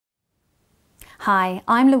Hi,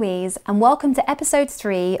 I'm Louise and welcome to episode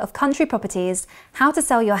 3 of Country Properties How to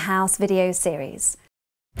Sell Your House video series.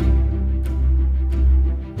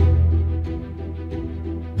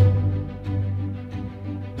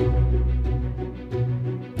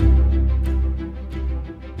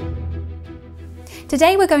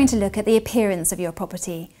 Today we're going to look at the appearance of your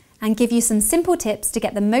property and give you some simple tips to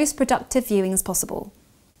get the most productive viewings possible.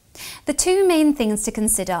 The two main things to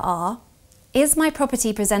consider are: is my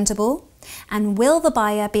property presentable? And will the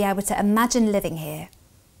buyer be able to imagine living here?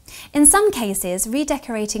 In some cases,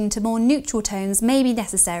 redecorating to more neutral tones may be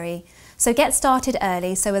necessary, so get started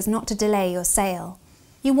early so as not to delay your sale.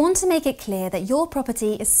 You want to make it clear that your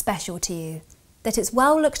property is special to you, that it's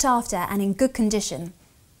well looked after and in good condition.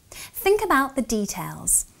 Think about the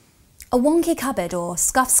details. A wonky cupboard or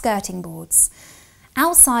scuffed skirting boards.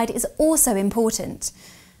 Outside is also important.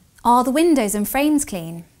 Are the windows and frames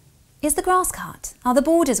clean? Is the grass cut? Are the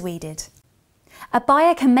borders weeded? A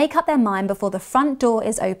buyer can make up their mind before the front door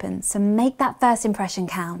is open, so make that first impression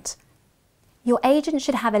count. Your agent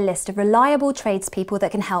should have a list of reliable tradespeople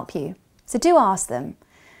that can help you, so do ask them.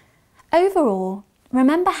 Overall,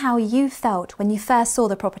 remember how you felt when you first saw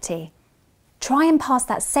the property. Try and pass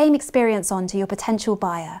that same experience on to your potential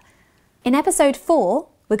buyer. In episode 4,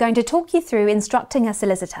 we're going to talk you through instructing a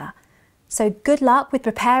solicitor. So good luck with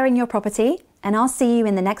preparing your property, and I'll see you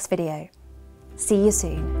in the next video. See you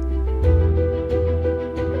soon.